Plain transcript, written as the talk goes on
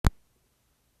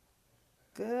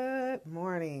Good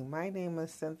morning. My name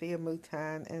is Cynthia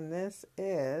Mouton, and this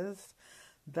is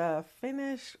the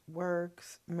Finished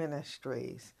Works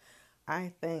Ministries.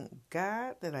 I thank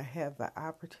God that I have the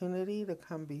opportunity to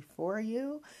come before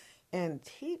you and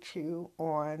teach you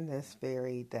on this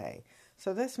very day.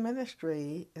 So, this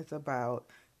ministry is about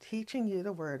teaching you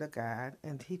the Word of God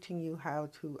and teaching you how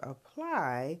to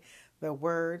apply the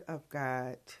Word of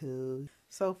God to.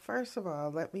 So, first of all,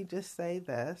 let me just say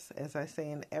this, as I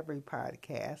say in every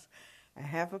podcast. I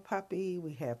have a puppy.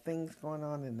 We have things going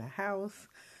on in the house.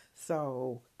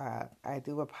 So, I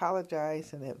do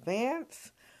apologize in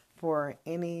advance for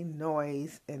any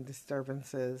noise and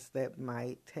disturbances that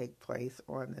might take place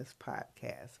on this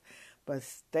podcast. But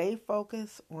stay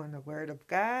focused on the Word of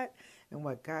God and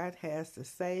what God has to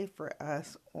say for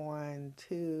us on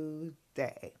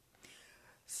today.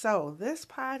 So, this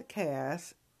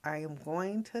podcast, I am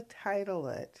going to title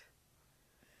it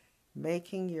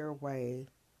Making Your Way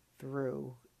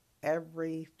Through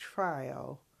Every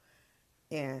Trial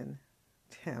and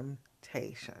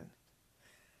Temptation.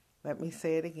 Let me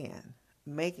say it again.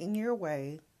 Making your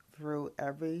way through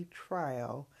every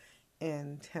trial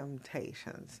and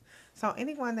temptations. So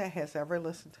anyone that has ever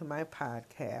listened to my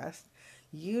podcast,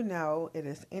 you know it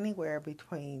is anywhere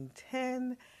between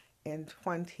 10 and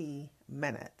 20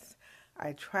 minutes.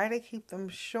 I try to keep them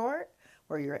short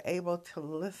where you're able to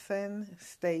listen,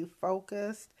 stay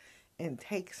focused, and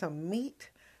take some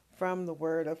meat from the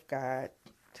Word of God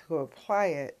to apply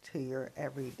it to your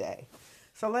everyday.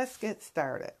 So let's get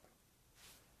started.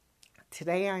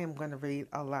 Today I am going to read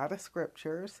a lot of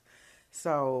scriptures,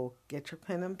 so get your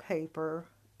pen and paper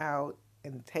out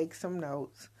and take some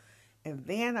notes. And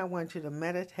then I want you to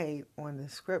meditate on the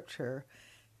scripture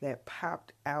that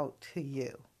popped out to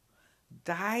you.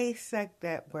 Dissect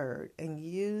that word and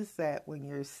use that when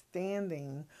you're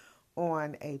standing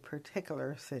on a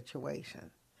particular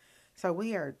situation. So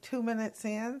we are 2 minutes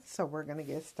in, so we're going to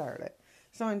get started.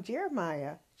 So in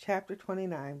Jeremiah chapter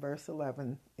 29, verse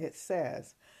 11, it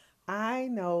says, I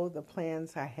know the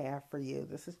plans I have for you.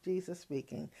 This is Jesus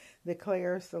speaking,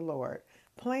 declares the Lord.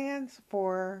 Plans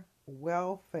for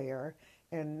welfare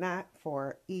and not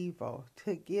for evil,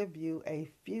 to give you a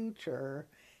future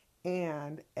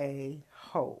and a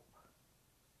hope.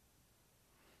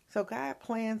 So God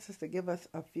plans us to give us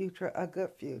a future, a good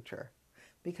future.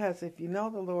 Because if you know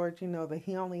the Lord, you know that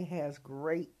He only has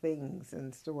great things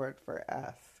in store for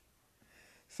us.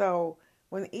 So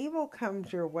when evil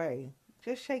comes your way,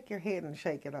 just shake your head and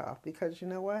shake it off, because you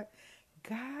know what?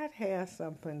 God has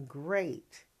something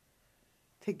great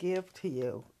to give to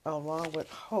you along with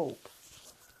hope.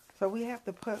 So we have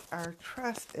to put our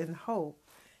trust and hope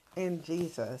in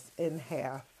Jesus and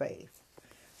have faith.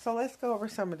 So let's go over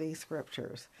some of these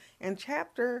scriptures. In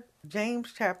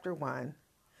James chapter 1,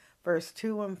 verse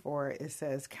 2 and 4, it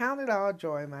says, Count it all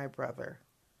joy, my brother,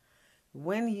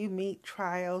 when you meet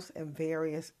trials of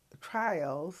various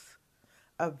kinds.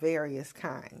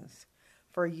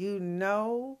 For you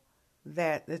know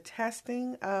that the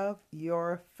testing of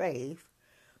your faith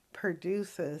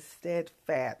produces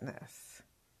steadfastness.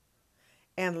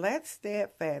 And let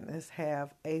steadfastness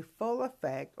have a full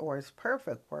effect, or its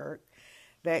perfect work,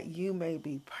 that you may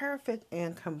be perfect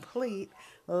and complete,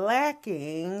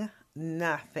 lacking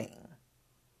nothing.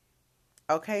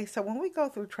 Okay, so when we go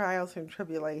through trials and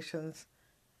tribulations,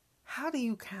 how do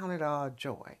you count it all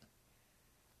joy?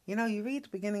 You know, you read the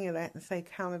beginning of that and say,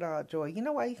 count it all joy. You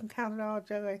know why you can count it all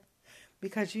joy?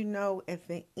 Because you know at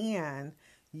the end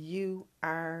you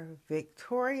are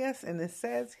victorious. And it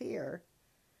says here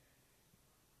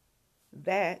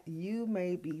that you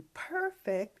may be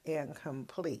perfect and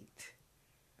complete,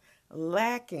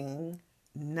 lacking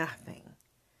nothing.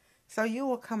 So you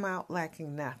will come out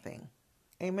lacking nothing.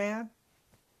 Amen?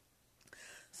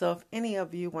 So if any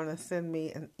of you want to send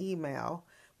me an email,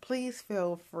 please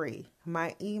feel free.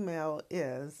 My email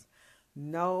is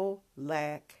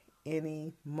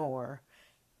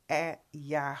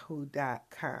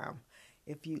nolackanymore@yahoo.com.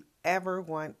 If you ever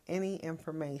want any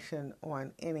information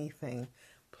on anything,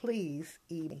 please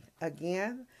email me.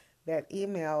 Again, that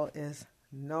email is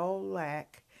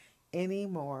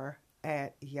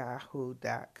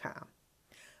nolackanymore@yahoo.com.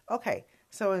 Okay,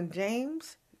 so in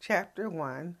James chapter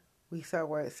 1, we saw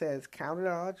where it says, count it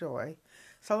all joy.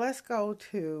 So let's go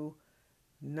to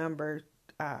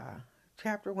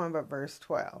chapter 1, but verse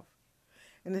 12.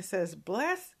 And it says,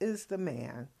 blessed is the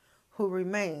man who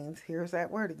remains, here's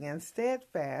that word again,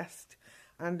 steadfast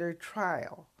under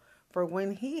trial. For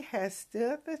when he has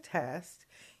stood the test,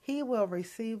 he will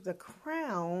receive the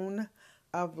crown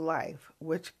of life,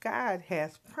 which God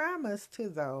has promised to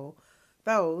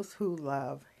those who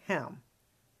love him.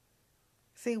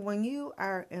 See, when you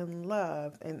are in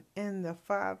love and in the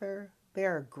Father,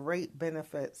 there are great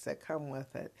benefits that come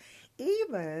with it,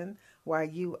 even while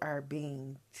you are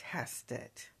being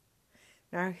tested.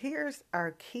 Now, here's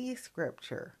our key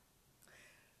scripture.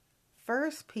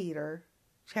 1 Peter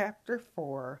chapter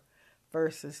 4,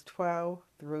 verses 12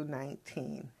 through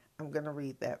 19. I'm going to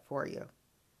read that for you.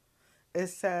 It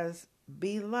says,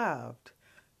 "Beloved,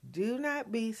 do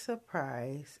not be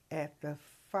surprised at the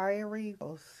fiery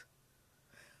trials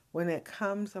when it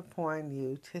comes upon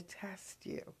you to test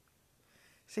you."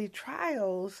 See,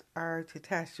 trials are to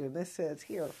test you. And this says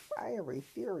here, fiery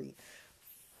fury,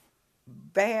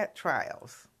 bad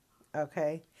trials,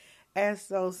 okay? As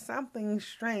though something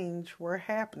strange were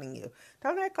happening to you.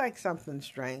 Don't act like something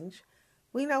strange.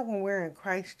 We know when we're in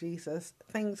Christ Jesus,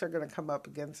 things are going to come up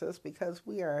against us because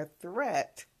we are a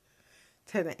threat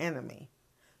to the enemy.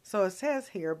 So it says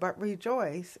here, "But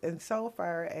rejoice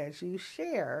insofar as you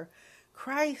share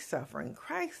Christ's suffering."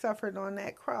 Christ suffered on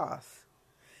that cross,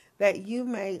 that you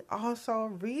may also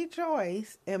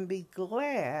rejoice and be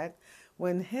glad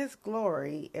when his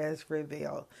glory is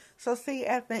revealed. So see,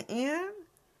 at the end,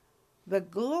 the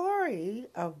glory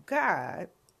of God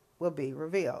will be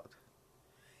revealed.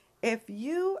 If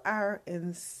you are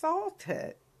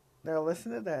insulted, now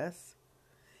listen to this,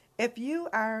 if you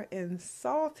are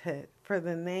insulted for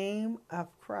the name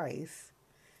of Christ,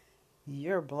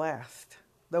 you're blessed.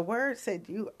 The word said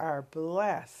you are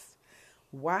blessed.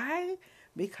 Why?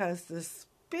 Because the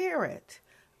Spirit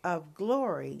of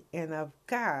glory and of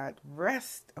God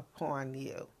rests upon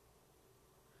you.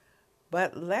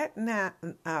 But let none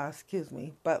of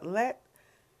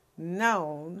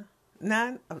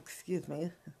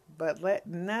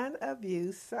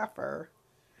you suffer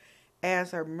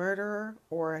as a murderer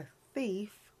or a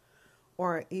thief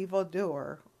or an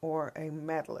evildoer or a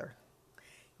meddler.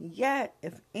 Yet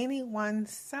if anyone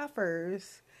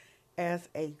suffers as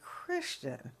a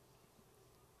Christian,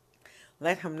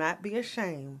 let him not be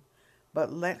ashamed,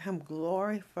 but let him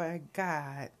glorify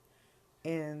God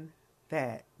in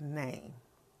that name.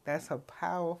 That's a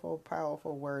powerful,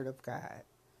 powerful word of God.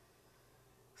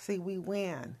 See, we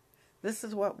win. This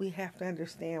is what we have to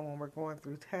understand when we're going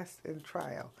through test and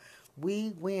trial. We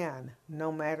win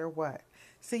no matter what.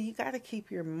 See, you got to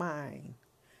keep your mind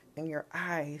and your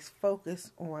eyes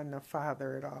focused on the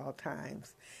Father at all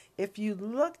times. If you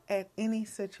look at any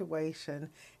situation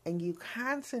and you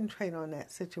concentrate on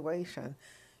that situation,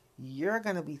 you're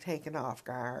going to be taken off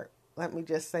guard. Let me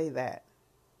just say that.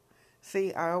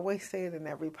 See, I always say it in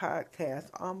every podcast,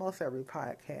 almost every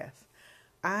podcast.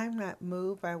 I'm not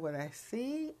moved by what I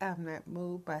see. I'm not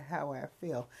moved by how I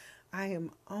feel. I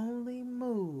am only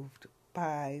moved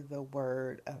by the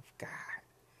Word of God.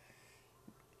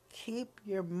 Keep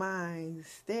your mind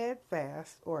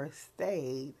steadfast or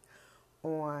stayed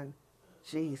on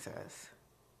Jesus.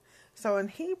 So in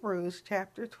Hebrews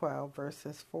chapter 12,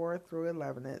 verses 4 through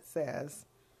 11, it says,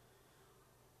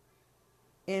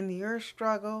 In your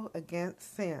struggle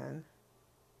against sin,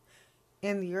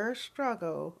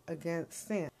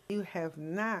 you have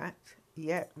not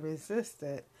yet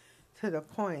resisted to the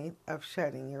point of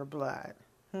shedding your blood.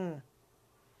 And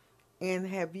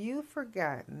have you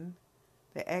forgotten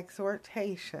the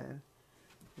exhortation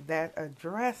that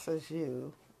addresses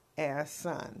you as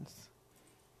sons?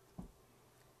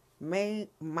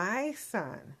 My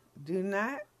son, do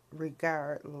not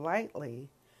regard lightly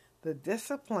the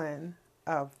discipline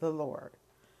of the Lord,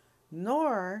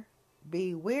 nor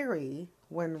be weary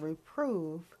when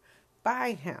reproved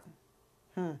by him.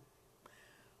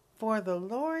 For the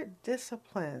Lord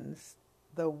disciplines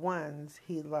the ones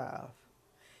he loves,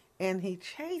 and he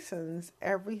chastens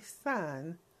every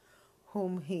son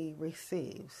whom he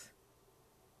receives.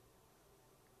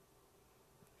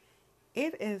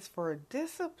 It is for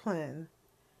discipline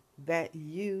that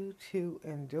you to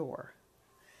endure.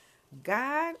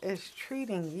 God is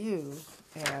treating you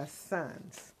as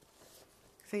sons.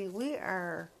 See, we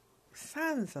are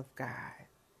sons of God.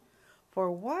 For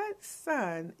what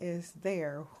son is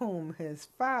there whom his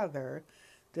father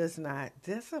does not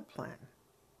discipline?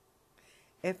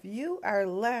 If you are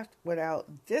left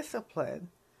without discipline,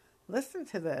 listen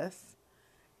to this,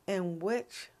 in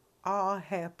which all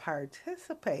have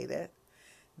participated,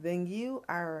 then you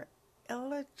are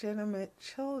illegitimate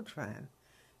children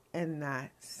and not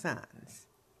sons.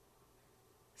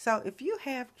 So if you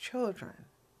have children,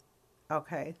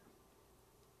 okay,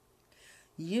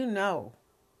 you know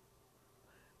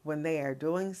when they are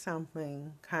doing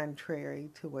something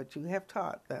contrary to what you have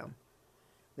taught them,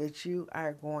 that you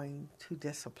are going to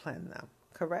discipline them,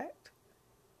 correct?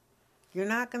 You're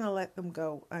not going to let them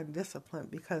go undisciplined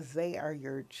because they are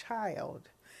your child.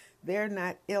 They're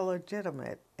not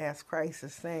illegitimate, as Christ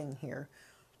is saying here.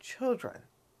 Children,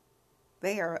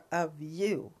 they are of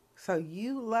you. So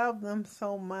you love them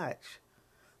so much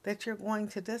that you're going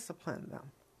to discipline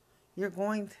them. You're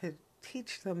going to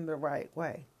teach them the right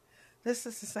way. This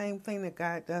is the same thing that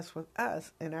God does with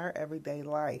us in our everyday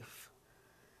life.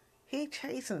 He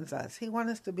chastens us. He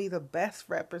wants us to be the best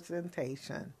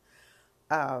representation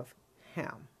of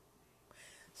Him.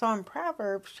 So in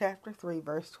Proverbs chapter 3,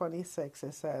 verse 26,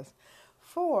 it says,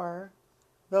 "For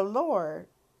the Lord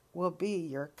will be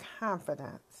your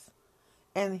confidence,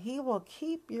 and He will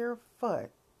keep your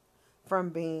foot from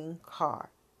being caught."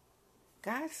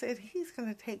 God said He's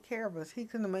going to take care of us. He's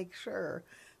going to make sure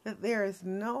that there is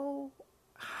no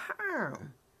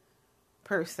harm,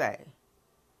 per se.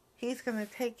 He's going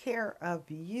to take care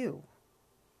of you.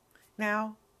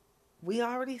 Now, we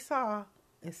already saw,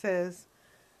 it says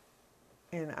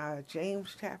in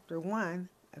James chapter 1,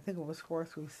 I think it was 4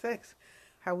 through 6,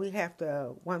 how we have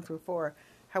to, 1 through 4,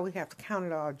 how we have to count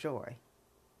it all joy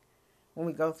when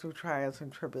we go through trials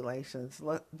and tribulations.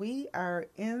 Look, we are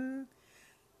in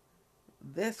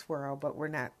this world, but we're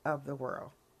not of the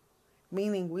world.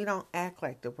 Meaning we don't act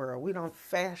like the world. We don't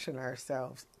fashion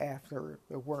ourselves after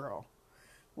the world.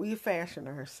 We fashion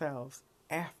ourselves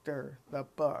after the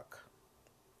book.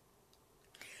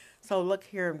 So look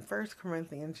here in 1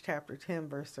 Corinthians chapter 10,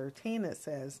 verse 13, it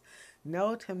says,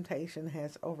 "No temptation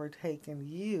has overtaken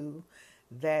you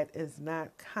that is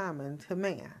not common to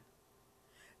man.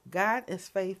 God is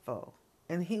faithful,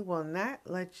 and He will not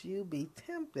let you be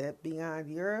tempted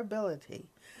beyond your ability.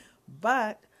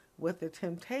 But with the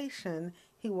temptation,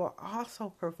 He will also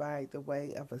provide the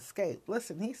way of escape."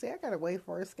 Listen, He said, I got a way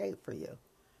for escape for you,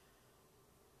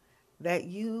 that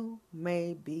you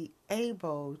may be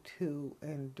able to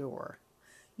endure.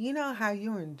 You know how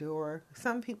you endure?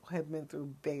 Some people have been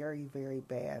through very, very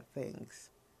bad things.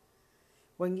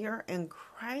 When you're in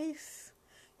Christ,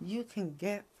 you can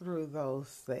get through those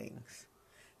things.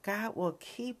 God will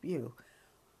keep you.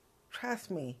 Trust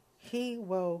me, He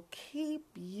will keep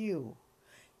you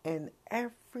in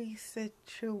every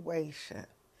situation.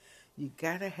 You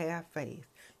got to have faith.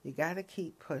 You got to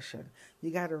keep pushing.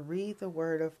 You got to read the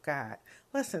Word of God.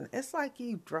 Listen, it's like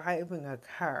you driving a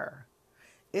car.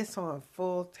 It's on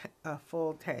a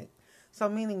full tank. So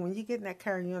meaning when you get in that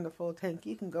car and you're on the full tank,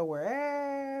 you can go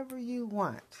wherever you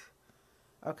want.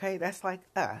 Okay, that's like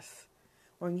us.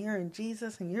 When you're in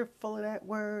Jesus and you're full of that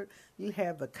Word, you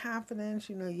have the confidence,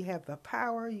 you have the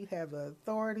power, you have the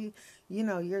authority.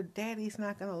 Your daddy's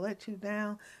not going to let you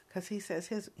down, because He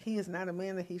says He is not a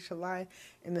man that He shall lie.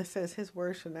 And it says His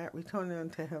word shall not return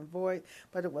unto Him void,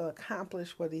 but it will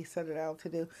accomplish what He set it out to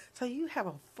do. So you have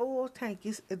a full tank.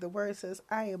 The word says,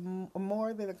 "I am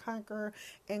more than a conqueror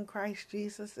in Christ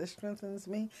Jesus that strengthens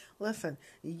me." Listen,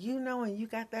 and you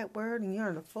got that word and you're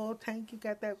in a full tank, you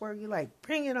got that word, you're like,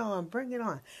 bring it on, bring it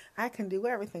on. I can do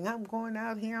everything. I'm going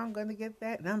out here, I'm going to get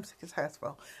that, and I'm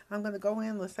successful. I'm going to go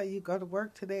in, let's say you go to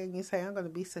work today and you say, I'm going to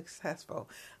be successful.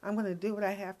 I'm going to do what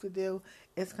I have to do.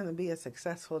 It's going to be a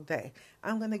successful day.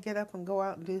 I'm going to get up and go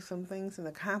out and do some things and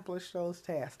accomplish those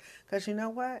tasks. Because you know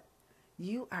what?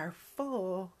 You are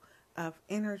full of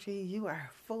energy. You are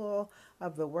full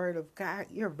of the Word of God.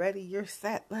 You're ready. You're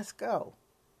set. Let's go.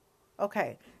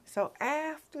 Okay, so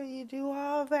after you do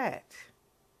all that,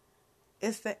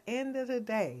 it's the end of the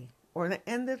day or the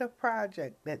end of the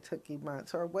project that took you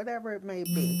months or whatever it may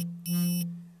be.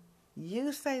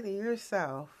 You say to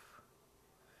yourself,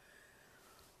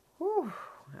 "Whew,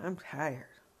 I'm tired.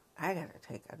 I got to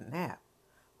take a nap,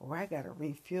 or I got to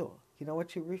refuel." You know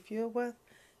what you refuel with?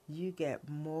 You get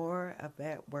more of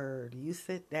that word. You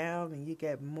sit down and you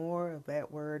get more of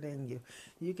that word in you.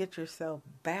 You get yourself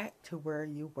back to where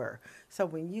you were. So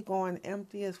when you go on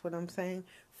empty, is what I'm saying,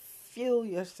 fuel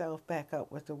yourself back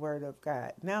up with the Word of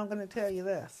God. Now I'm going to tell you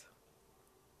this.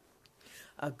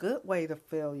 A good way to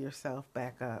fill yourself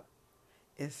back up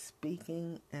is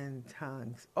speaking in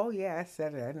tongues. Oh yeah, I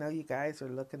said it. I know you guys are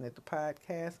looking at the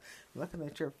podcast, looking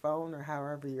at your phone or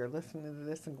however you're listening to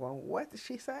this and going, what did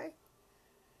she say?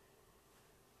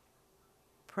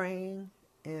 Praying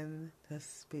in the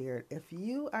Spirit. If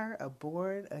you are a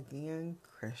born again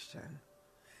Christian,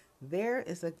 there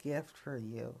is a gift for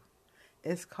you.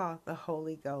 It's called the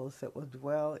Holy Ghost that will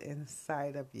dwell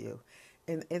inside of you.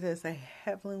 And it is a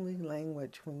heavenly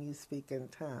language when you speak in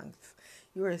tongues.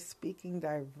 You are speaking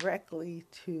directly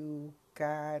to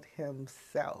God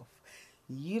Himself.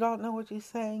 You don't know what you're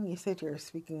saying. You said you're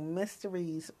speaking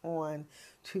mysteries on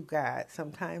to God.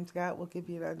 Sometimes God will give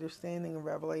you an understanding and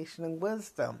revelation and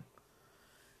wisdom.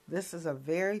 This is a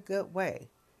very good way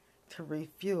to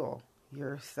refuel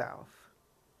yourself.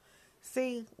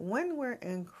 See, when we're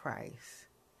in Christ,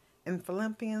 in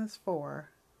Philippians 4,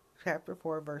 chapter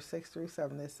 4, verse 6 through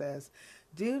 7, it says,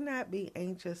 do not be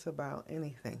anxious about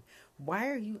anything. Why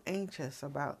are you anxious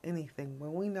about anything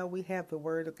when we know we have the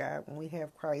Word of God, when we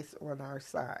have Christ on our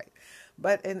side?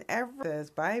 But in every says,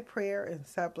 by prayer and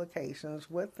supplications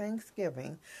with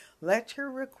thanksgiving, let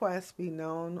your requests be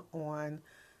known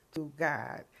unto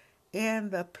God.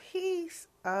 And the peace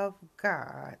of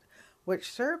God, which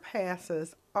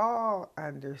surpasses all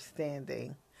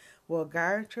understanding, will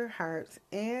guard your hearts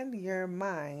and your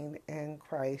mind in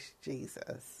Christ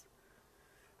Jesus.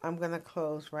 I'm going to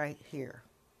close right here.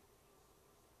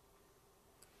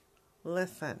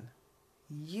 Listen,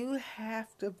 you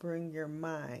have to bring your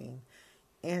mind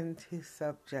into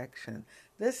subjection.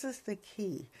 This is the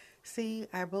key. See,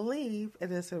 I believe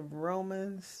it is in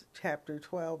Romans chapter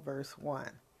 12, verse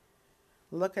 1.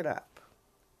 Look it up.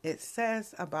 It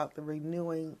says about the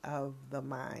renewing of the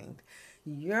mind.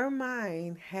 Your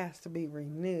mind has to be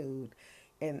renewed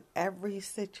in every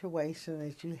situation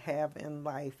that you have in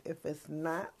life if it's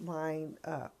not lined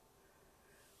up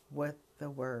with the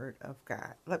Word of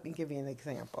God. Let me give you an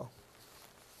example.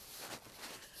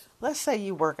 Let's say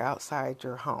you work outside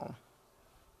your home.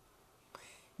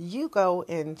 You go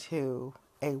into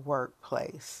a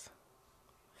workplace.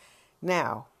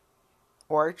 Now,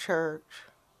 or a church,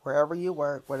 wherever you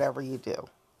work, whatever you do.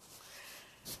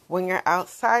 When you're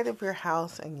outside of your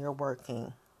house and you're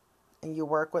working, and you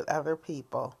work with other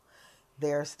people,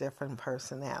 there's different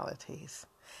personalities.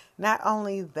 Not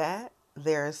only that,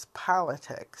 there's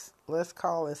politics. Let's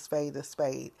call a spade a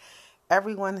spade.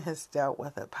 Everyone has dealt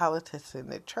with it. Politics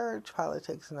in the church,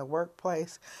 politics in the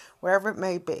workplace, wherever it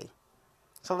may be.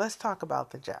 So let's talk about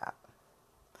the job.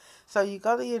 So you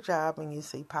go to your job and you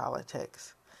see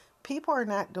politics. People are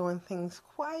not doing things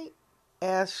quite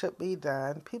as should be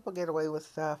done. People get away with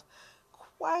stuff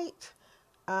quite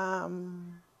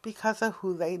because of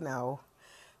who they know.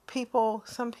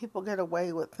 Some people get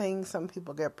away with things, some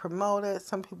people get promoted,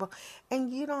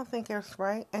 and you don't think it's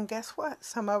right. And guess what?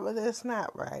 Some of it is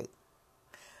not right.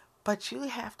 But you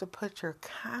have to put your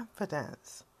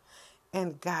confidence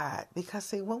in God. Because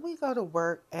see, when we go to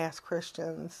work as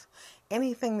Christians,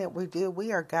 anything that we do,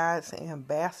 we are God's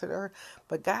ambassador.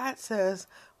 But God says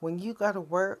when you go to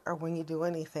work or when you do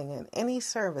anything in any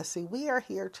service, see, we are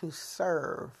here to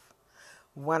serve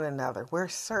one another. We're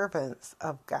servants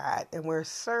of God and we're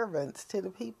servants to the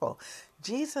people.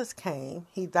 Jesus came,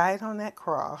 he died on that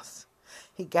cross.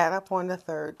 He got up on the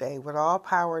third day with all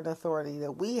power and authority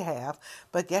that we have.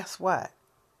 But guess what?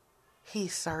 He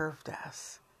served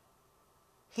us.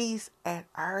 He's at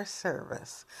our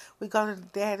service. We go to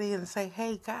Daddy and say,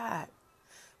 hey, God,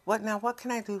 what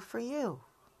can I do for you?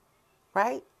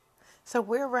 Right? So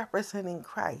we're representing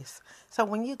Christ. So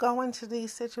when you go into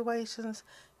these situations,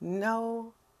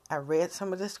 know, I read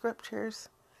some of the scriptures,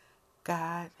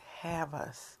 God have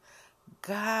us.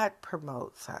 God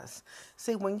promotes us.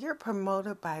 See, when you're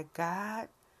promoted by God,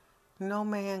 no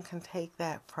man can take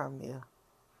that from you.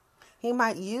 He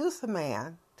might use the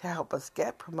man to help us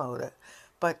get promoted,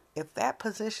 but if that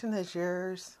position is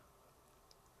yours,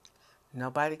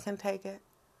 nobody can take it.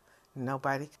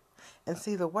 Nobody. And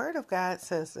see, the Word of God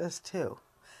says this too.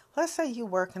 Let's say you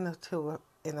work in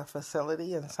a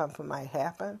facility and something might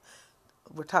happen.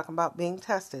 We're talking about being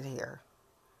tested here.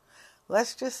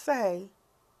 Let's just say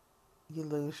you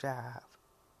lose your job.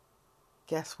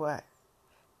 Guess what?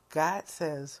 God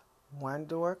says one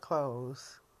door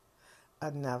closes,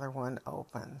 another one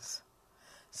opens.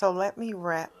 So let me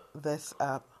wrap this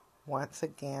up once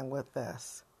again with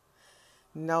this.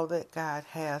 Know that God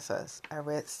has us. I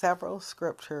read several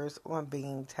scriptures on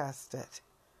being tested.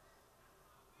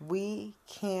 We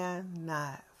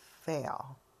cannot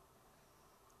fail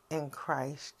in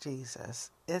Christ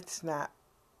Jesus. It's not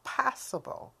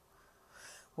possible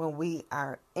when we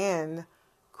are in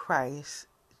Christ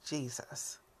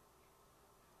Jesus.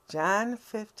 John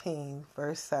 15,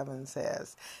 verse 7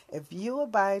 says, if you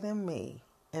abide in me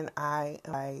and I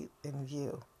abide in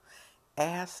you,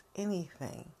 ask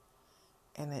anything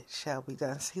and it shall be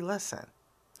done. See, listen,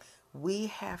 we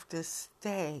have to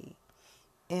stay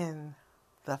in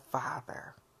the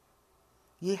Father.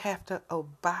 You have to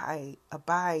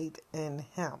abide in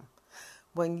Him.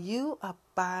 When you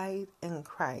abide in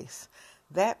Christ,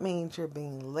 that means you're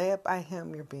being led by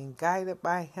Him, you're being guided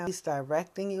by Him. He's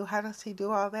directing you. How does He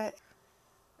do all that?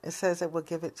 It says He will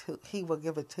give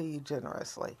it to you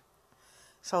generously.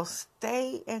 So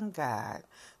stay in God.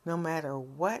 No matter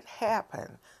what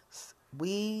happens,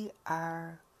 we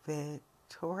are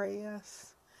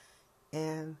victorious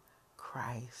in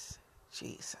Christ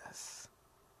Jesus.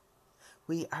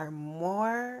 We are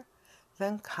more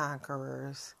than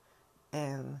conquerors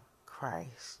in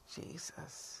Christ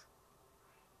Jesus.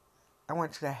 I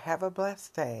want you to have a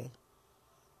blessed day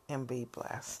and be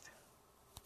blessed.